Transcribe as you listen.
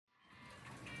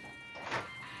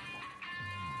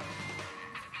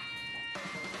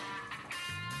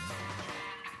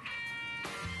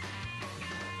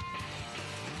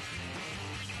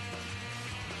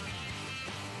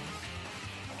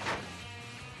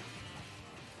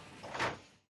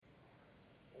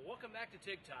back to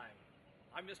TIG Time.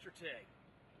 I'm Mr. TIG.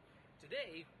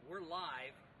 Today we're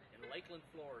live in Lakeland,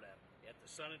 Florida at the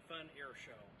Sun and Fun Air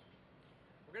Show.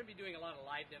 We're going to be doing a lot of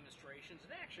live demonstrations,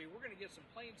 and actually we're going to get some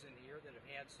planes in here that have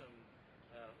had some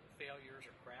failures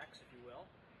or cracks, if you will.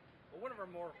 But one of our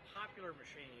more popular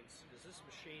machines is this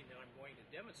machine that I'm going to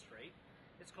demonstrate.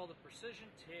 It's called the Precision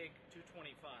TIG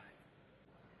 225.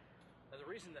 Now, the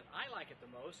reason that I like it the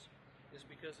most is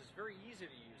because it's very easy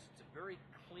to use. It's a very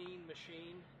clean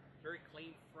machine, very clean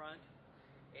front,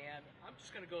 and I'm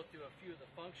just going to go through a few of the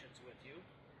functions with you.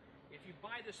 If you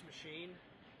buy this machine,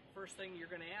 first thing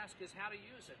you're going to ask is how to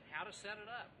use it, how to set it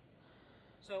up.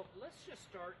 So let's just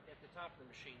start at the top of the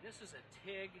machine. This is a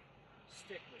TIG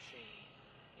stick machine,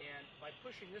 and by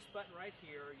pushing this button right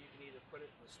here, you can either put it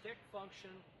in the stick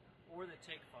function or the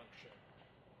TIG function.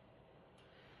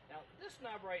 Now this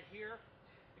knob right here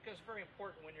becomes very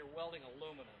important when you're welding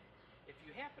aluminum. If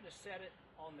you happen to set it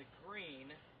on the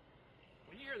green,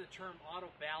 when you hear the term auto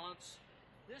balance,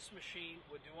 this machine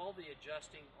would do all the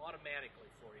adjusting automatically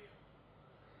for you.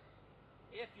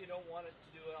 If you don't want it to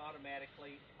do it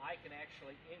automatically, I can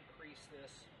actually increase this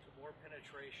to more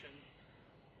penetration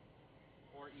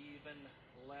or even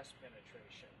less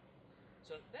penetration.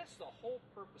 So that's the whole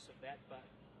purpose of that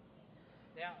button.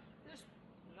 Now this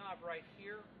knob right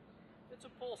here, it's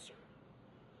a pulser.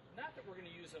 Not that we're going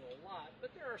to use it a lot,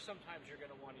 but there are some times you're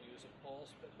going to want to use a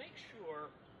pulse, but make sure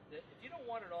that if you don't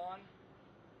want it on,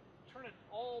 turn it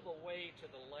all the way to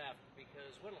the left,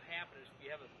 because what will happen is if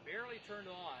you have it barely turned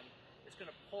on, it's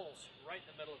going to pulse right in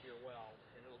the middle of your weld,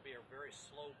 and it'll be a very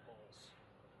slow pulse.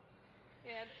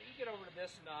 And you get over to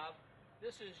this knob.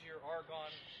 This is your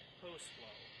argon post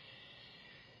flow.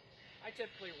 I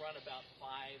typically run about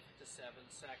 5 to 7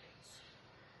 seconds.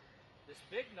 This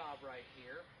big knob right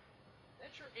here,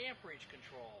 that's your amperage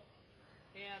control.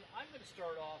 And I'm going to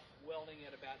start off welding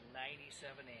at about 97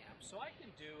 amps, so I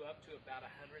can do up to about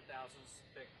 100 thousandths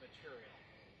thick material.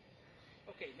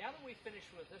 Okay, now that we've finished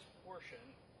with this portion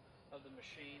of the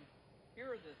machine,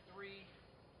 here are the three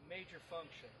major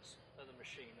functions of the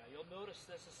machine. Now you'll notice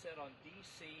this is set on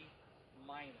DC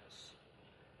minus.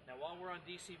 Now while we're on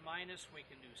DC minus, we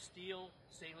can do steel,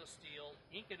 stainless steel,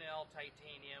 Inconel,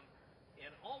 titanium,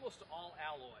 and almost all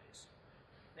alloys.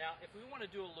 Now if we want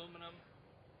to do aluminum,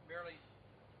 merely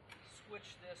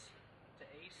switch this to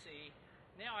AC.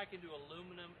 Now I can do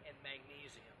aluminum and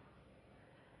magnesium.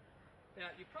 Now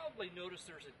you probably notice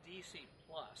there's a DC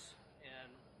plus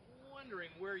and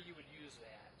wondering where you would use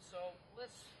that. So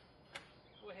let's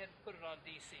go ahead and put it on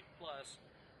DC plus.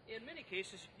 In many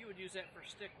cases you would use that for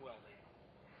stick welding.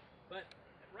 But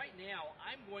right now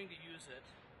I'm going to use it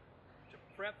to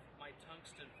prep my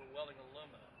tungsten for welding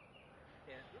aluminum.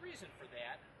 And the reason for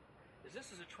that is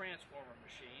this is a transformer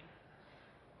machine,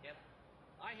 and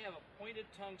I have a pointed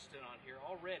tungsten on here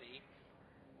already,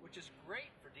 which is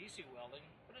great for DC welding,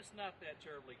 but it's not that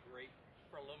terribly great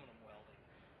for aluminum welding.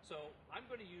 So I'm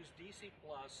going to use DC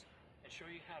plus and show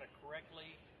you how to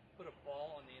correctly put a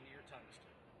ball on the end of your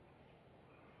tungsten.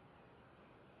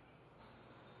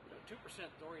 2%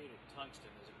 thoriated tungsten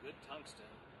is a good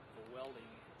tungsten for welding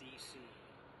DC.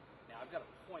 Now I've got a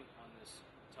point on this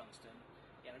tungsten,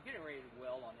 and I'm getting ready to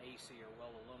weld on AC or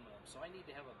weld aluminum, so I need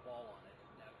to have a ball on it.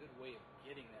 Now a good way of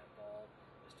getting that ball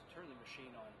is to turn the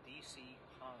machine on DC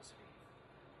positive.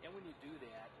 And when you do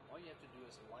that, all you have to do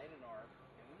is light an arc,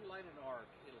 and when you light an arc,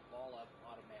 it'll ball up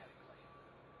automatically.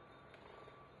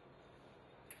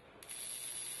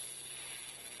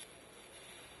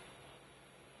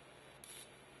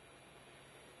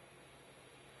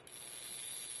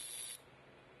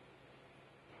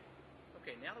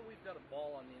 Okay, now that we've got a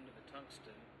ball on the end of the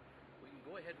tungsten, we can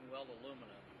go ahead and weld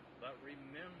aluminum. But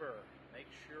remember, make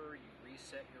sure you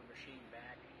reset your machine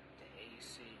back to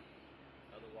AC.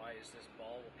 Otherwise, this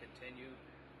ball will continue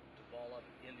to ball up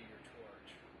into your torch.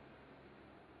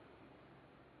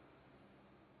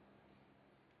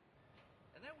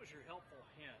 And that was your helpful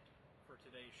hint for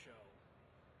today's show.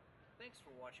 Thanks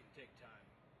for watching TIG Time.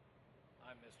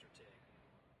 I'm Mr. TIG.